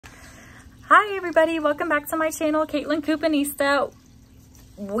Hi everybody, welcome back to my channel, Caitlin Couponista.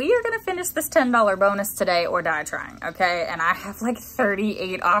 We are gonna finish this $10 bonus today or die trying, okay? And I have like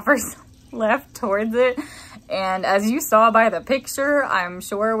 38 offers left towards it. And as you saw by the picture, I'm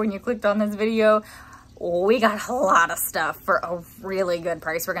sure when you clicked on this video, we got a lot of stuff for a really good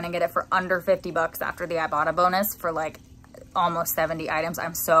price. We're gonna get it for under 50 bucks after the Ibotta bonus for like almost 70 items.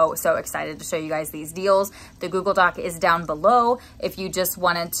 I'm so excited to show you guys these deals. The Google Doc is down below if you just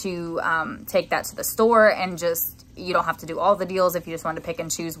wanted to take that to the store and just, you don't have to do all the deals if you just want to pick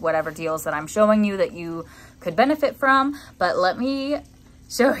and choose whatever deals that I'm showing you that you could benefit from. But let me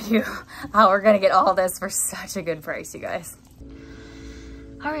show you how we're gonna get all this for such a good price, you guys.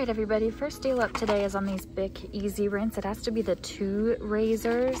 All right, everybody, first deal up today is on these Bic Easy Rinse. It has to be the 2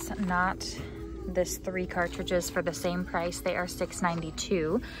 razors, not this 3 cartridges for the same price. They are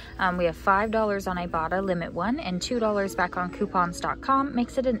 $6.92. We have $5 on Ibotta limit 1 and $2 back on coupons.com.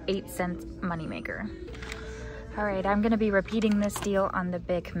 Makes it an 8-cent moneymaker. All right, I'm gonna be repeating this deal on the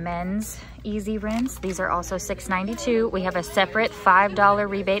Bic Men's Easy Rinse. These are also $6.92. We have a separate $5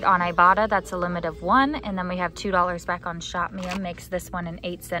 rebate on Ibotta. That's a limit of 1. And then we have $2 back on ShopMia. Makes this one an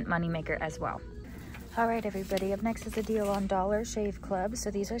 8-cent moneymaker as well. All right, everybody, up next is a deal on Dollar Shave Club. So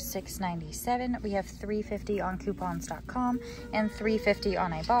these are $6.97. We have $3.50 on coupons.com and $3.50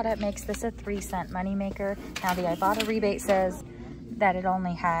 on Ibotta. Makes this a 3-cent moneymaker. Now the Ibotta rebate says that it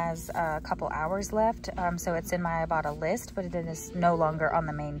only has a couple hours left. So it's in my Ibotta list, but it is no longer on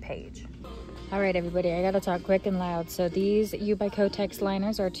the main page. All right, everybody, I gotta talk quick and loud. So these U by Kotex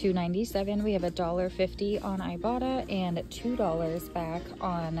liners are $2.97. We have $1.50 on Ibotta and $2 back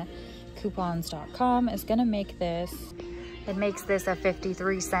on coupons.com. Is gonna make this, it makes this a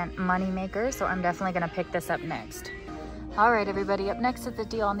 53-cent moneymaker, so I'm definitely gonna pick this up next. All right, everybody, up next is the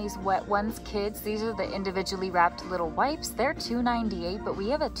deal on these Wet Ones Kids. These are the individually wrapped little wipes. They're $2.98, but we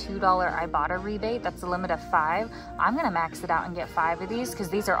have a $2 Ibotta rebate. That's a limit of 5. I'm gonna max it out and get 5 of these because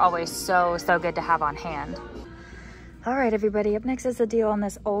these are always so good to have on hand. All right, everybody, up next is the deal on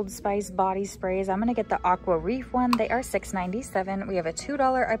this Old Spice body sprays. I'm gonna get the Aqua Reef one. They are $6.97. We have a $2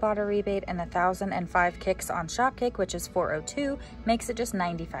 Ibotta rebate and 1,005 kicks on Shopkick, which is $4.02. Makes it just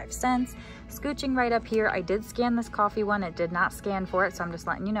 95 cents. Scooching right up here, I did scan this coffee one. It did not scan for it, so I'm just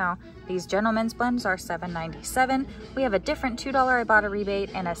letting you know. These Gentleman's Blends are $7.97. We have a different $2 Ibotta rebate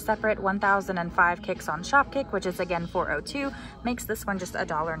and a separate 1,005 kicks on Shopkick, which is again $4.02. Makes this one just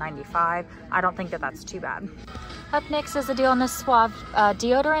 $1.95. I don't think that that's too bad. Up next is a deal on this Suave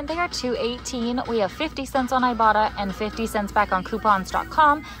deodorant. They are $2.18. We have 50 cents on Ibotta and 50 cents back on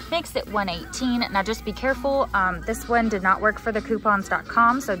coupons.com. Makes it $1.18. Now just be careful. This one did not work for the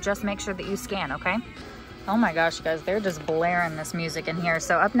coupons.com, so just make sure that you scan, okay? Oh my gosh, guys, they're just blaring this music in here.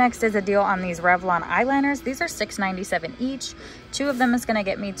 So up next is a deal on these Revlon eyeliners. These are $6.97 each. 2 of them is gonna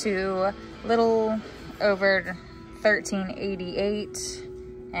get me to a little over $13.88.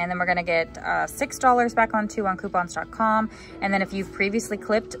 And then we're gonna get $6 back on 2 on coupons.com. And then if you've previously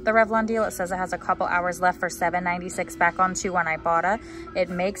clipped the Revlon deal, it says it has a couple hours left for $7.96 back on 2 on Ibotta. It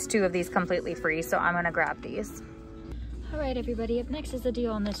makes 2 of these completely free, so I'm gonna grab these. All right, everybody, up next is the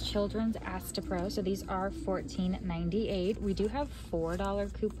deal on this Children's Astapro. So these are $14.98. We do have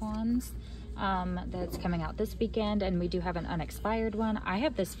 $4 coupons that's coming out this weekend, and we do have an unexpired one. I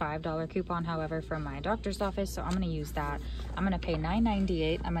have this $5 coupon, however, from my doctor's office, so I'm gonna use that. I'm gonna pay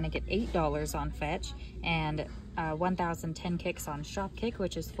 $9.98. I'm gonna get $8 on Fetch and 1,010 kicks on Shopkick,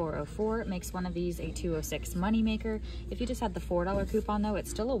 which is $4.04. It makes one of these a $2.06 moneymaker. If you just had the $4 coupon though,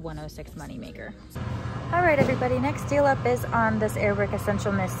 it's still a $1.06 moneymaker. All right, everybody, next deal up is on this Airwick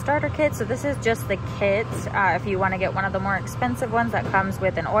Essential Mist Starter Kit. So this is just the kit. If you want to get one of the more expensive ones that comes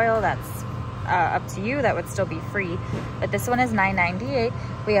with an oil, that's up to you. That would still be free, but this one is $9.98.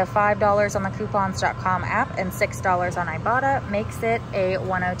 We have $5 on the coupons.com app and $6 on Ibotta. Makes it a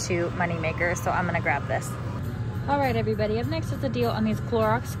 $1.02 moneymaker, so I'm gonna grab this. All right, everybody, up next is the deal on these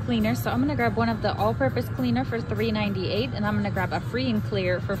Clorox cleaners. So I'm gonna grab one of the all-purpose cleaner for $3.98, and I'm gonna grab a free and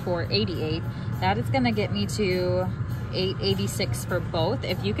clear for $4.88. That is gonna get me to $8.86 for both.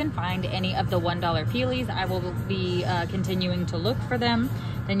 If you can find any of the $1 Peelies, I will be continuing to look for them.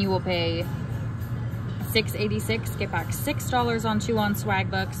 Then you will pay $6.86, get back $6 on 2 on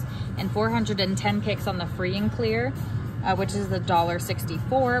Swagbucks, and 410 kicks on the free and clear, which is the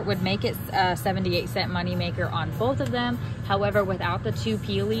 $1.64, would make it a 78-cent moneymaker on both of them. However, without the 2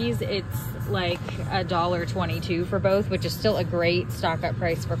 Peelies, it's like $1.22 for both, which is still a great stock up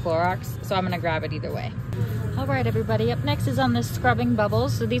price for Clorox. So I'm gonna grab it either way. All right, everybody, up next is on the scrubbing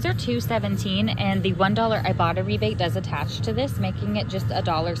bubbles. So these are $2.17, and the $1 Ibotta rebate does attach to this, making it just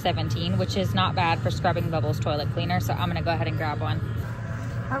 $1.17, which is not bad for scrubbing bubbles toilet cleaner. So I'm gonna go ahead and grab one.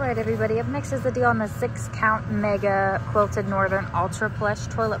 All right, everybody, up next is the deal on the 6-count Mega Quilted Northern Ultra Plush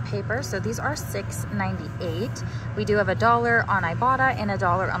toilet paper. So these are $6.98. We do have $1 on Ibotta and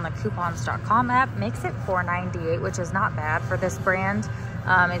 $1 on the coupons.com app. Makes it $4.98, which is not bad for this brand.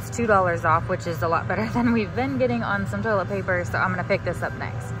 It's $2 off, which is a lot better than we've been getting on some toilet paper. So I'm gonna pick this up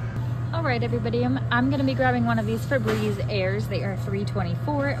next. All right, everybody, I'm gonna be grabbing one of these Febreze Airs. They are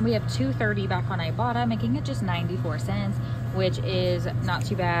 $3.24, and we have $2.30 back on Ibotta, making it just 94 cents, which is not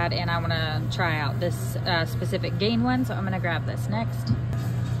too bad. And I wanna try out this specific Gain one, so I'm gonna grab this next.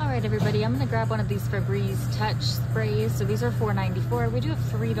 All right, everybody, I'm gonna grab one of these Febreze Touch sprays. So these are $4.94. We do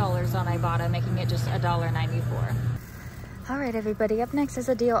have $3 on Ibotta, making it just $1.94. All right, everybody, up next is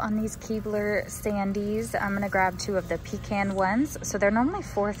a deal on these Keebler Sandies. I'm gonna grab 2 of the pecan ones. So they're normally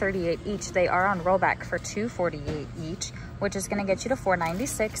 $4.38 each. They are on rollback for $2.48 each, which is gonna get you to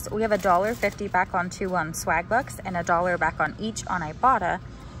 $4.96. We have $1.50 back on 2 on Swag Bucks and $1 back on each on Ibotta.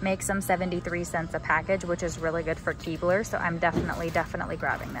 Makes them 73 cents a package, which is really good for Keebler. So I'm definitely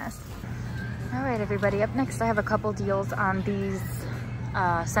grabbing this. All right, everybody, up next I have a couple deals on these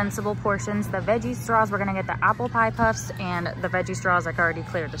Sensible Portions. The veggie straws, we're gonna get the apple pie puffs, and the veggie straws, I already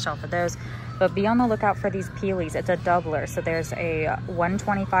cleared the shelf of those. But be on the lookout for these peelies. It's a doubler, so there's a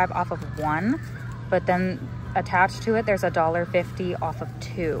 $1.25 off of 1, but then attached to it there's $1.50 off of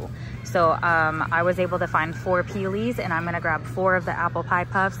 2. So I was able to find 4 peelies, and I'm gonna grab 4 of the apple pie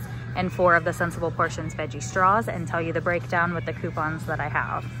puffs and 4 of the Sensible Portions veggie straws and tell you the breakdown with the coupons that I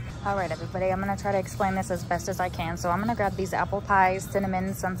have. All right, everybody, I'm gonna try to explain this as best as I can. So I'm gonna grab these apple pie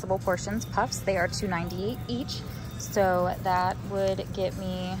cinnamon Sensible Portions puffs. They are $2.98 each. So that would get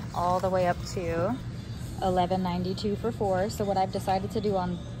me all the way up to $11.92 for 4. So what I've decided to do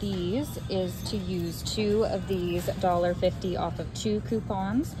on these is to use 2 of these $1.50 off of 2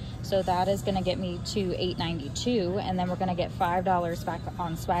 coupons. So that is gonna get me to $8.92, and then we're gonna get $5 back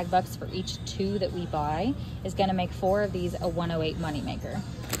on Swag Bucks for each 2 that we buy. Is gonna make 4 of these a $1.08 moneymaker.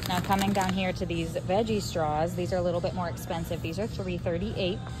 Now coming down here to these veggie straws, these are a little bit more expensive. These are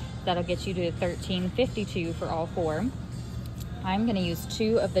 $3.38. That'll get you to $13.52 for all 4. I'm gonna use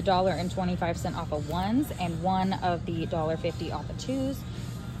 2 of the $1.25 off of 1s and 1 of the $1.50 off of 2s.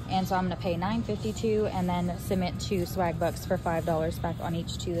 And so I'm gonna pay $9.52 and then submit 2 Swag Bucks for $5 back on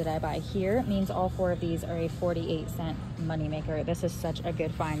each 2 that I buy here. It means all 4 of these are a 48-cent moneymaker. This is such a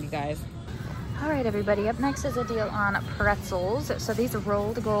good find, you guys. All right, everybody, up next is a deal on pretzels. So these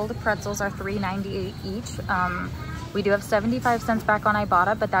rolled gold pretzels are $3.98 each. We do have 75 cents back on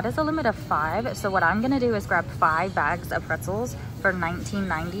Ibotta, but that is a limit of 5. So what I'm gonna do is grab 5 bags of pretzels for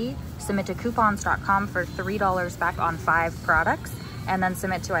 $19.90, submit to coupons.com for $3 back on 5 products, and then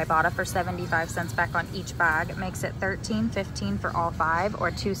submit to Ibotta for 75 cents back on each bag. It makes it $13.15 for all 5,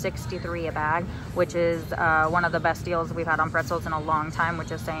 or $2.63 a bag, which is one of the best deals we've had on pretzels in a long time, which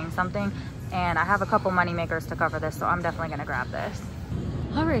is saying something. And I have a couple money makers to cover this, so I'm definitely gonna grab this.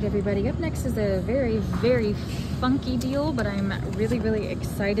 All right, everybody, up next is a very funky deal, but I'm really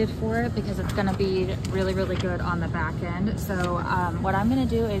excited for it because it's gonna be really good on the back end. So what I'm gonna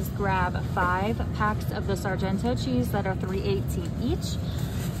do is grab 5 packs of the Sargento cheese that are $3.18 each.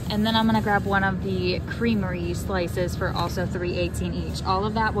 And then I'm gonna grab one of the creamery slices for also $3.18 each. All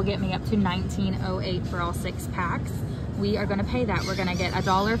of that will get me up to $19.08 for all 6 packs. We are gonna pay that. We're gonna get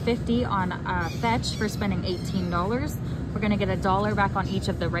 $1.50 on Fetch for spending $18. We're gonna get $1 back on each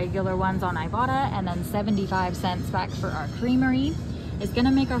of the regular ones on Ibotta, and then 75 cents back for our creamery. It's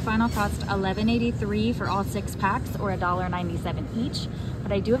gonna make our final cost $11.83 for all 6 packs, or $1.97 each.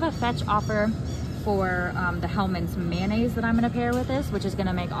 But I do have a Fetch offer for the Hellmann's mayonnaise that I'm gonna pair with this, which is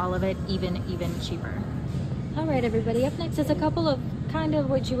gonna make all of it even cheaper. All right, everybody, up next is a couple of kind of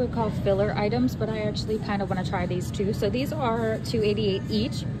what you would call filler items, but I actually kind of want to try these too. So these are $2.88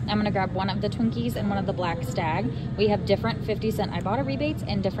 each. I'm going to grab one of the Twinkies and one of the Black Stag. We have different 50-cent Ibotta rebates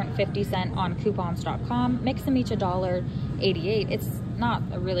and different 50-cent on coupons.com. Mix them each $1.88. It's not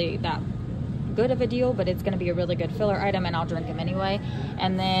really that good of a deal, but it's going to be a really good filler item, and I'll drink them anyway.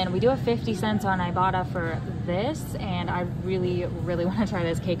 And then we do have 50 cents on Ibotta for this, and I really want to try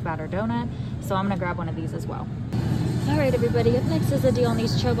this cake batter donut, so I'm going to grab one of these as well. All right, everybody, up next is a deal on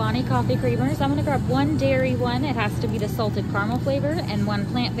these Chobani coffee creamers. I'm gonna grab 1 dairy one. It has to be the salted caramel flavor, and 1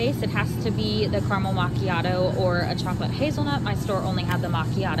 plant-based. It has to be the caramel macchiato or a chocolate hazelnut. My store only had the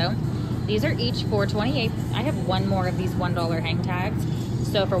macchiato. These are each $4.28. I have 1 more of these $1 hang tags.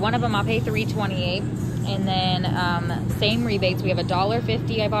 So for one of them, I'll pay $3.28. And then same rebates. We have a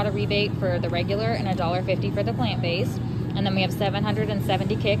 $1.50 Ibotta rebate for the regular and a $1.50 for the plant-based. And then we have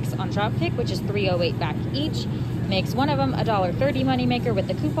 770 kicks on Shopkick, which is $3.08 back each. Makes one of them a $1.30 moneymaker with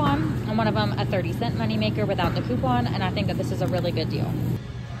the coupon, and one of them a 30-cent moneymaker without the coupon, and I think that this is a really good deal.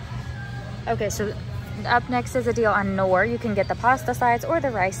 Okay, so up next is a deal on Knorr. You can get the pasta sides or the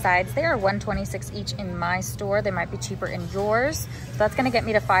rice sides. They are $1.26 each in my store. They might be cheaper in yours. So that's gonna get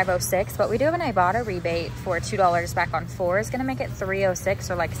me to $5.06, but we do have an Ibotta rebate for $2 back on 4. It's gonna make it $3.06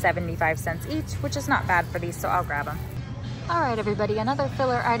 or like 75 cents each, which is not bad for these, so I'll grab them. All right, everybody, another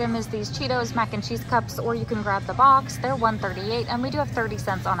filler item is these Cheetos mac and cheese cups, or you can grab the box. They're $1.38, and we do have 30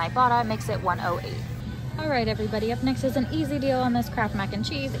 cents on Ibotta. It makes it $1.08. All right, everybody, up next is an easy deal on this Kraft mac and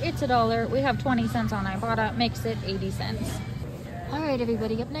cheese. It's $1. We have 20 cents on Ibotta, makes it 80 cents. All right,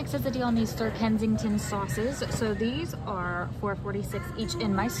 everybody, up next is a deal on these Sir Kensington sauces. So these are $4.46 each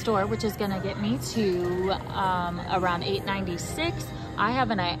in my store, which is gonna get me to around $8.96. I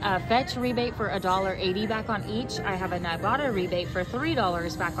have a Fetch rebate for $1.80 back on each. I have an Ibotta rebate for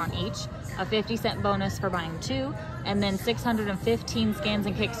 $3 back on each, a 50-cent bonus for buying 2, and then 615 scans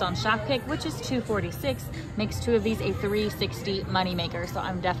and kicks on Shopkick, which is $2.46. Makes 2 of these a $3.60 moneymaker, so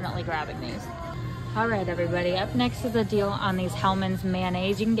I'm definitely grabbing these. All right, everybody, up next is a deal on these Hellmann's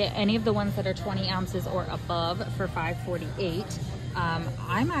mayonnaise. You can get any of the ones that are 20 ounces or above for $5.48.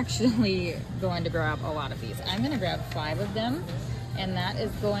 I'm actually going to grab a lot of these. I'm gonna grab 5 of them, and that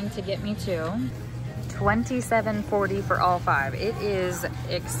is going to get me to $27.40 for all 5. It is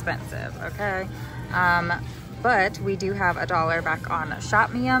expensive, okay? But we do have $1 back on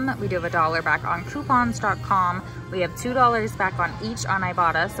ShopMeum. We do have $1 back on coupons.com. We have $2 back on each on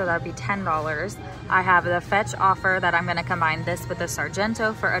Ibotta, so that'd be $10. I have the Fetch offer that I'm gonna combine this with the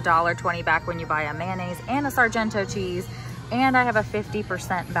Sargento for $1.20 back when you buy a mayonnaise and a Sargento cheese. And I have a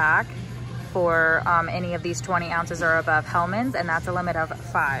 50% back for any of these 20 ounces or above Hellmann's, and that's a limit of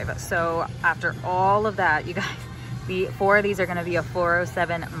 5. So after all of that, you guys, 4 of these are gonna be a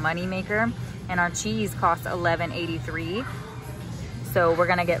 $4.07 moneymaker, and our cheese costs $11.83. So we're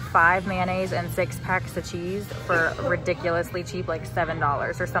gonna get 5 mayonnaise and 6 packs of cheese for ridiculously cheap, like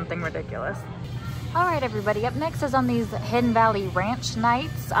 $7 or something ridiculous. All right, everybody, up next is on these Hidden Valley Ranch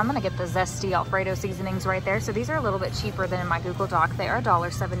Nights. I'm gonna get the zesty Alfredo seasonings right there. So these are a little bit cheaper than in my Google Doc. They are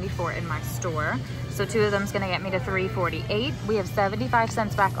 $1.74 in my store. So 2 of them is gonna get me to $3.48. We have 75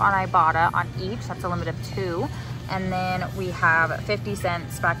 cents back on Ibotta on each. That's a limit of 2. And then we have 50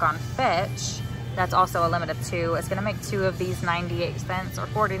 cents back on Fetch. That's also a limit of 2. It's gonna make 2 of these 98 cents or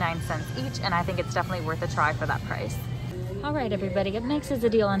 49 cents each. And I think it's definitely worth a try for that price. All right, everybody, up next is a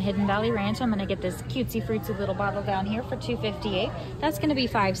deal on Hidden Valley Ranch. I'm gonna get this cutesy fruitsy little bottle down here for $2.58. That's gonna be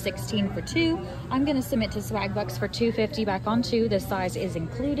 $5.16 for 2. I'm gonna submit to Swagbucks for $2.50 back on 2. The size is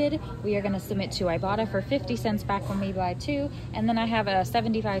included. We are gonna submit to Ibotta for 50 cents back when we buy 2. And then I have a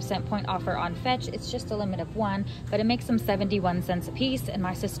 75-cent point offer on Fetch. It's just a limit of 1, but it makes them 71 cents a piece. And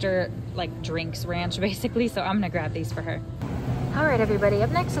my sister like drinks ranch basically, so I'm gonna grab these for her. All right, everybody,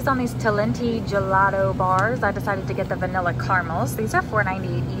 up next is on these Talenti gelato bars. I decided to get the vanilla caramels. These are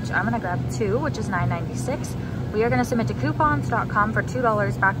 $4.98 each. I'm gonna grab 2, which is $9.96. We are gonna submit to coupons.com for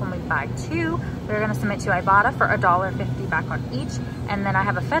 $2 back when we buy 2. We're gonna submit to Ibotta for $1.50 back on each. And then I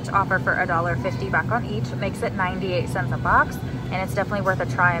have a Fetch offer for $1.50 back on each. It makes it 98 cents a box. And it's definitely worth a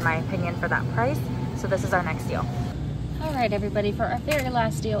try in my opinion for that price. So this is our next deal. All right, everybody, for our very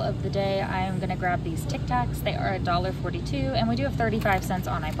last deal of the day, I am gonna grab these Tic Tacs. They are $1.42, and we do have 35 cents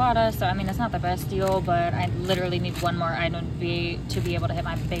on Ibotta. So I mean, it's not the best deal, but I literally need one more item to be able to hit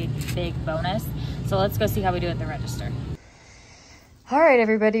my big bonus. So let's go see how we do at the register. All right,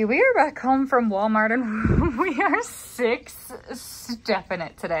 everybody, we are back home from Walmart, and we are 6 stepping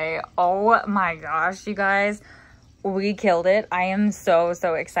it today. Oh my gosh, you guys. We killed it. I am so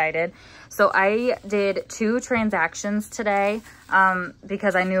excited. So I did 2 transactions today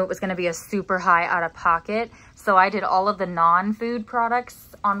because I knew it was going to be a super high out of pocket. So I did all of the non-food products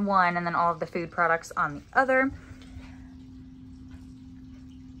on one and then all of the food products on the other.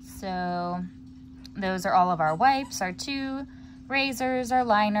 So those are all of our wipes, our 2 razors, our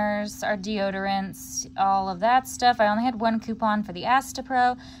liners, our deodorants, all of that stuff. I only had 1 coupon for the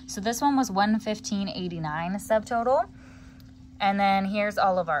Astapro, so this one was $115.89 subtotal. And then here's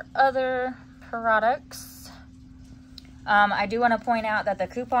all of our other products. I do want to point out that the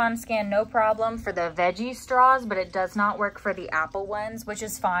coupon scanned no problem for the veggie straws, but it does not work for the apple ones, which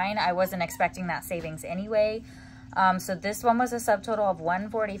is fine. I wasn't expecting that savings anyway. So this one was a subtotal of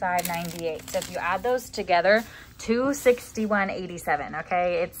 $145.98. So if you add those together, $261.87.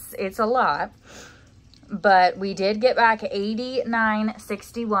 Okay, it's a lot, but we did get back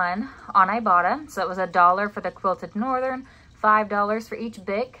 $89.61 on Ibotta. So it was $1 for the Quilted Northern, $5 for each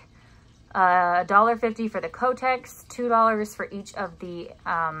Bic, $1.50 for the Kotex, $2 for each of the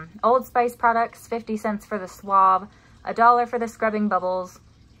Old Spice products, 50 cents for the Swab, $1 for the Scrubbing Bubbles,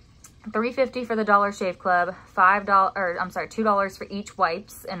 $3.50 for the Dollar Shave Club, $2 for each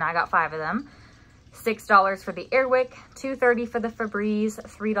wipes, and I got 5 of them. $6 for the Airwick, $2.30 for the Febreze,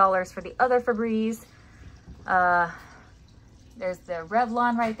 $3 for the other Febreze. There's the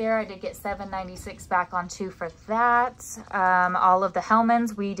Revlon right there. I did get $7.96 back on 2 for that. All of the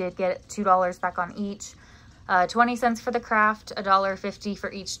Hellmann's, we did get $2 back on each. 20 cents for the Kraft, $1.50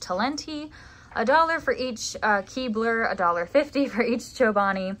 for each Talenti, $1 for each Keebler, $1.50 for each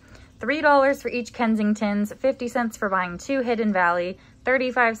Chobani, $3 for each Kensington's, 50 cents for buying 2 Hidden Valley,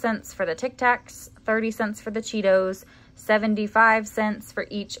 35 cents for the Tic Tacs, 30 cents for the Cheetos, 75 cents for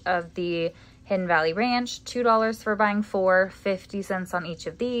each of the Hidden Valley Ranch, $2 for buying 4, 50 cents on each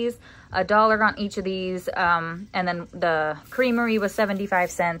of these, $1 on each of these, and then the Creamery was 75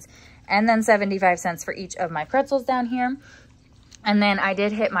 cents, and then 75 cents for each of my pretzels down here. And then I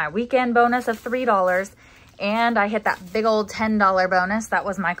did hit my weekend bonus of $3, and I hit that big old $10 bonus. That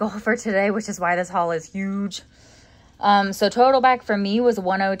was my goal for today, which is why this haul is huge. So total back for me was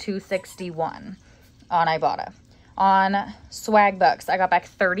 $102.61 on Ibotta. On Swag Bucks, I got back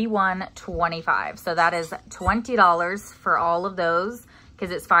 $31.25. So that is $20 for all of those,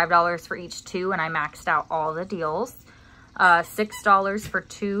 because it's $5 for each 2, and I maxed out all the deals. $6 for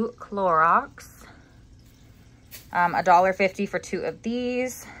 2 Clorox. $1.50 for 2 of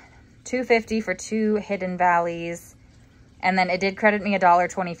these. $2.50 for 2 Hidden Valleys. And then it did credit me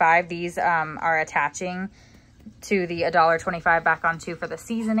 $1.25. These are attaching to the $1.25 back on 2 for the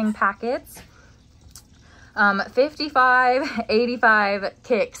seasoning packets. 85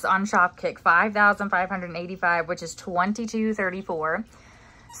 kicks on Shopkick, 5,585, which is $22.34.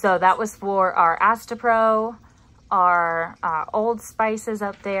 So that was for our Astapro, our Old Spices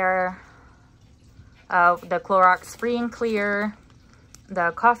up there, the Clorox Free and Clear,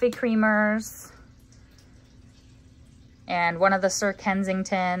 the coffee creamers, and one of the Sir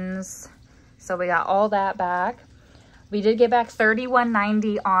Kensingtons. So we got all that back. We did get back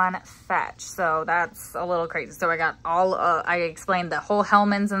 $31.90 on Fetch, so that's a little crazy. So I got all, I explained the whole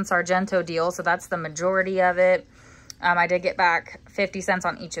Hellmann's and Sargento deal, so that's the majority of it. I did get back 50 cents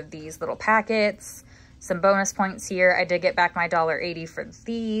on each of these little packets. Some bonus points here. I did get back my $1.80 for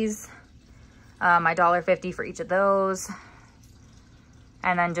these, my $1.50 for each of those,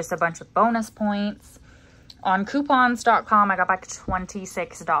 and then just a bunch of bonus points. On coupons.com, I got back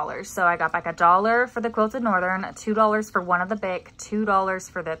 $26. So I got back $1 for the Quilted Northern, $2 for one of the Bic,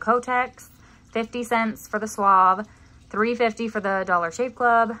 $2 for the Kotex, 50 cents for the Suave, $3.50 for the Dollar Shave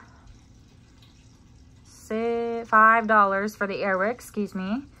Club, $5 for the Airwick, excuse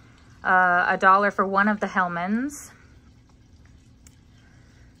me, $1 for one of the Hellmann's.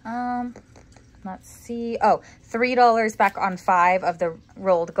 Let's see. Oh, $3 back on 5 of the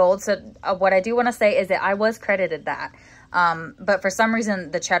rolled gold. So what I do want to say is that I was credited that. But for some reason,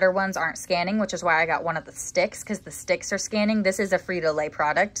 the cheddar ones aren't scanning, which is why I got one of the sticks, because the sticks are scanning. This is a Frito-Lay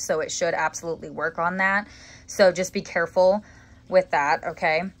product, so it should absolutely work on that. So just be careful with that,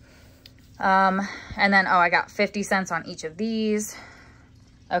 okay? And then, oh, I got 50 cents on each of these.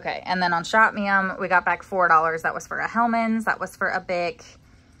 Okay, and then on Shopmium, we got back $4. That was for a Hellmann's, that was for a Bic,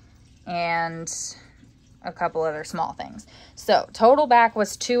 and a couple other small things. So total back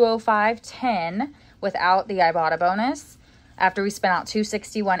was $205.10 without the Ibotta bonus, after we spent out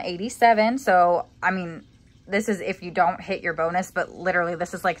 $261.87. So I mean, this is if you don't hit your bonus, but literally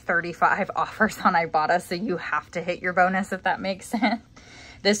this is like 35 offers on Ibotta, so you have to hit your bonus, if that makes sense.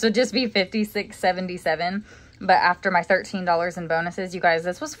 This would just be $56.77. But after my $13 in bonuses, you guys,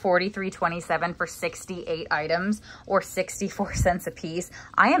 this was $43.27 for 68 items, or 64 cents a piece.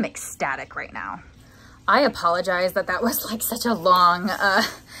 I am ecstatic right now. I apologize that that was like such a long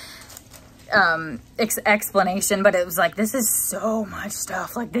explanation, but it was like, this is so much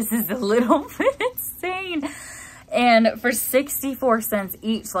stuff. Like, this is a little bit insane. And for 64 cents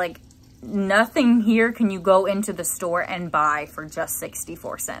each, like, nothing here can you go into the store and buy for just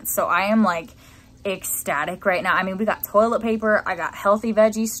 64 cents. So I am like ecstatic right now. I mean, we got toilet paper, I got healthy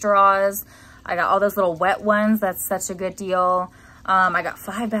veggie straws, I got all those little wet ones. That's such a good deal. I got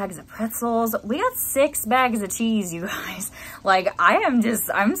 5 bags of pretzels. We got 6 bags of cheese, you guys. Like,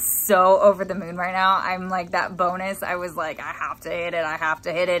 I'm so over the moon right now. I'm like, that bonus, I was like, I have to hit it, I have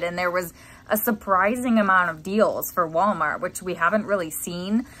to hit it. And there was a surprising amount of deals for Walmart, which we haven't really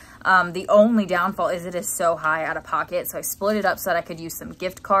seen. The only downfall is it is so high out of pocket. So I split it up so that I could use some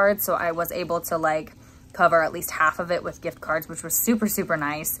gift cards. So I was able to like cover at least half of it with gift cards, which was super, super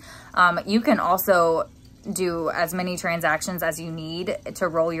nice. You can also do as many transactions as you need to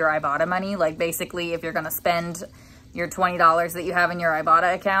roll your Ibotta money. Like, basically, if you're going to spend your $20 that you have in your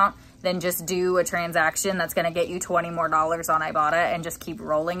Ibotta account, then just do a transaction that's going to get you $20 more on Ibotta and just keep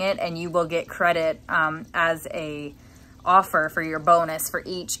rolling it, and you will get credit as a offer for your bonus for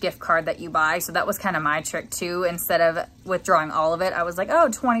each gift card that you buy. So that was kind of my trick too. Instead of withdrawing all of it, I was like, oh,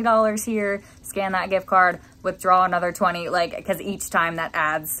 $20 here, scan that gift card, withdraw another 20, like, because each time that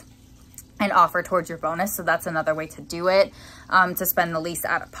adds an offer towards your bonus. So that's another way to do it, to spend the least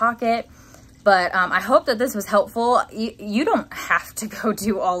out of pocket. But I hope that this was helpful. You don't have to go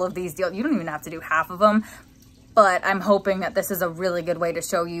do all of these deals. You don't even have to do half of them. But I'm hoping that this is a really good way to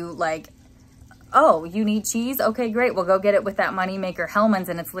show you, like, oh, you need cheese? Okay, great. We'll go get it with that Moneymaker Hellmann's,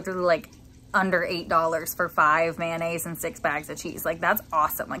 and it's literally like under $8 for 5 mayonnaise and 6 bags of cheese. Like, that's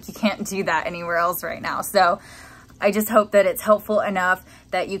awesome. Like, you can't do that anywhere else right now. So I just hope that it's helpful enough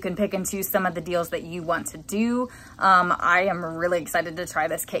that you can pick and choose some of the deals that you want to do. I am really excited to try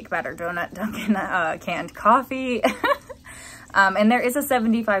this cake batter donut Dunkin' canned coffee. And there is a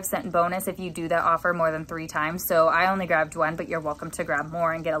 75-cent bonus if you do that offer more than 3 times. So I only grabbed 1, but you're welcome to grab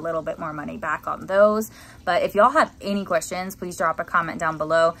more and get a little bit more money back on those. But if y'all have any questions, please drop a comment down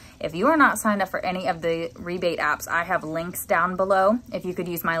below. If you are not signed up for any of the rebate apps, I have links down below. If you could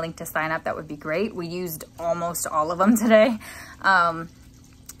use my link to sign up, that would be great. We used almost all of them today. And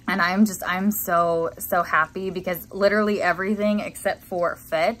I'm so happy because literally everything except for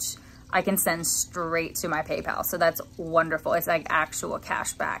Fetch, I can send straight to my PayPal. So that's wonderful. It's like actual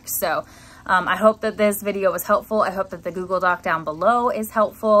cash back. So I hope that this video was helpful. I hope that the Google Doc down below is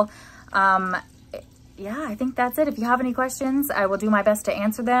helpful. Yeah, I think that's it. If you have any questions, I will do my best to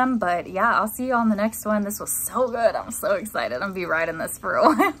answer them. But yeah, I'll see you on the next one. This was so good. I'm so excited. I'm gonna be riding this for a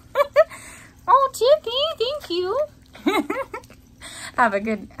while. Oh, Tiffy, thank you. Have a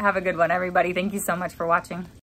good one, everybody. Thank you so much for watching.